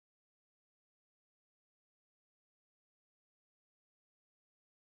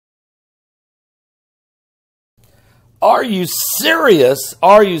Are you serious?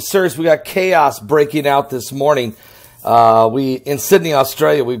 Are you serious? We got chaos breaking out this morning. In Sydney,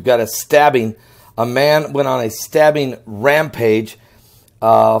 Australia, we've got a stabbing. A man went on a stabbing rampage,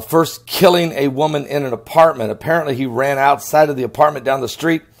 first killing a woman in an apartment. Apparently, he ran outside of the apartment down the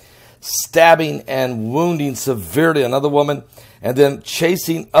street, stabbing and wounding severely another woman, and then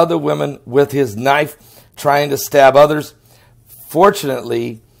chasing other women with his knife, trying to stab others.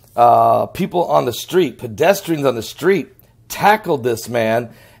 Fortunately, people on the street, pedestrians on the street, tackled this man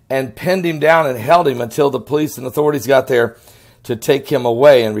and pinned him down and held him until the police and authorities got there to take him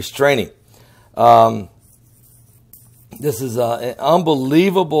away and restrain him. This is an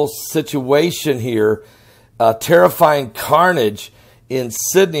unbelievable situation here, terrifying carnage in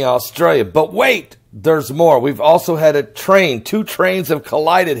Sydney, Australia. But wait, there's more. We've also had a train. 2 trains have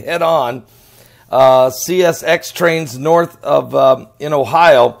collided head-on. CSX trains north of in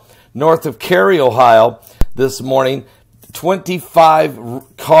Ohio, north of Cary, Ohio, this morning.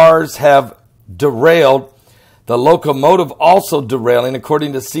 25 cars have derailed. The locomotive also derailing.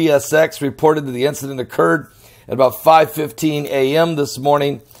 According to CSX, reported that the incident occurred at about 5:15 a.m. this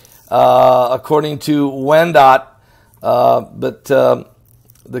morning, according to WNDOT. But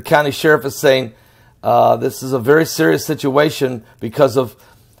the county sheriff is saying this is a very serious situation because of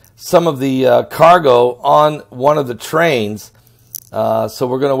some of the cargo on one of the trains. So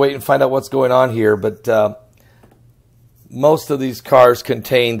we're going to wait and find out what's going on here. But most of these cars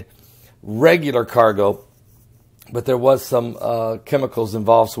contained regular cargo, but there was some chemicals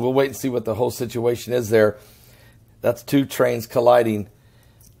involved. So we'll wait and see what the whole situation is there. That's 2 trains colliding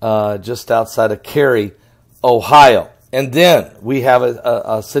just outside of Cary, Ohio. And then we have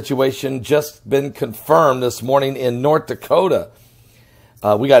a situation just been confirmed this morning in North Dakota.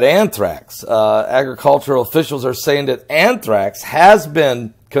 We got anthrax. Agricultural officials are saying that anthrax has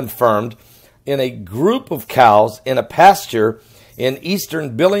been confirmed in a group of cows in a pasture in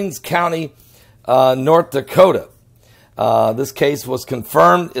eastern Billings County, North Dakota. This case was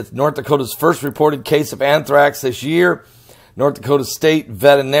confirmed. It's North Dakota's first reported case of anthrax this year. North Dakota State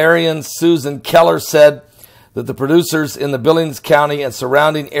veterinarian Susan Keller said that the producers in the Billings County and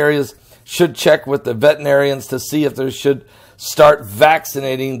surrounding areas should check with the veterinarians to see if they should start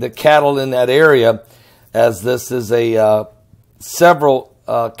vaccinating the cattle in that area, as this is several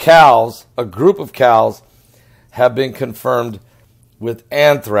cows, a group of cows, have been confirmed with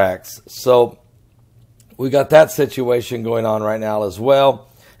anthrax. So we got that situation going on right now as well.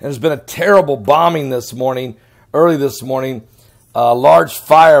 And there's been a terrible bombing this morning, early this morning. A large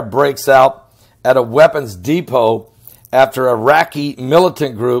fire breaks out at a weapons depot after a Iraqi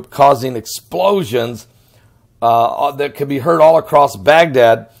militant group causing explosions that could be heard all across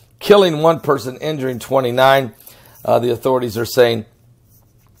Baghdad, killing 1 person, injuring 29. The authorities are saying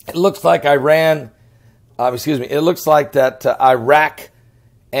it looks like it looks like that Iraq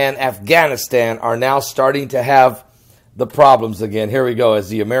and Afghanistan are now starting to have the problems again. Here we go. As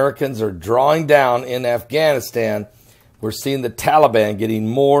the Americans are drawing down in Afghanistan, we're seeing the Taliban getting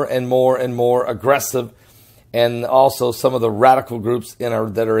more and more and more aggressive, and also some of the radical groups that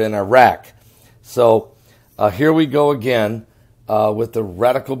are in Iraq. So here we go again with the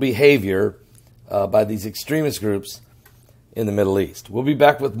radical behavior by these extremist groups in the Middle East. We'll be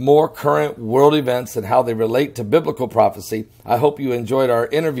back with more current world events and how they relate to biblical prophecy. I hope you enjoyed our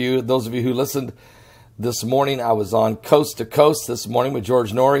interview. Those of you who listened this morning, I was on Coast to Coast this morning with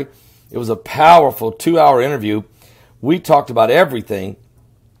George Norrie. It was a powerful 2-hour interview. We talked about everything,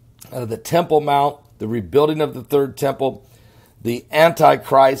 the Temple Mount, the rebuilding of the third temple, the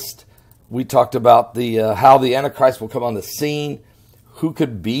Antichrist. We talked about how the Antichrist will come on the scene. Who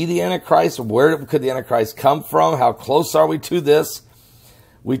could be the Antichrist? Where could the Antichrist come from? How close are we to this?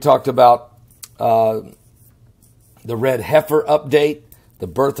 We talked about the red heifer update, the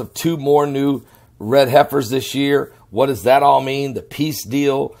birth of 2 more new red heifers this year. What does that all mean? The peace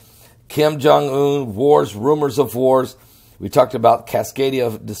deal, Kim Jong-un, wars, rumors of wars. We talked about Cascadia,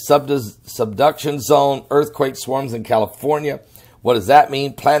 the subduction zone, earthquake swarms in California. What does that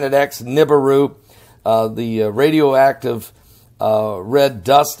mean? Planet X, Nibiru, the radioactive red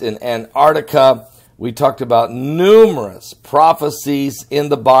dust in Antarctica. We talked about numerous prophecies in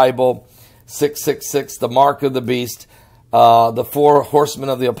the Bible, 666, the mark of the beast, the 4 horsemen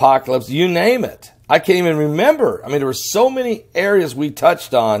of the apocalypse, you name it. I can't even remember. I mean, there were so many areas we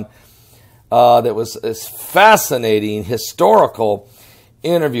touched on that was a fascinating historical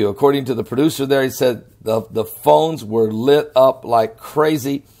interview. According to the producer there, he said the phones were lit up like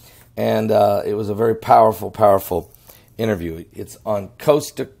crazy, and it was a very powerful interview. It's on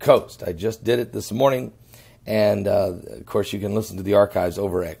Coast to Coast. I just did it this morning, and of course you can listen to the archives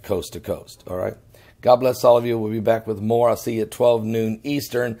over at Coast to Coast. All right, God bless all of you. We'll be back with more. I'll see you at 12 noon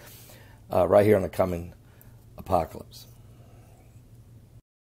Eastern right here on the Coming Apocalypse.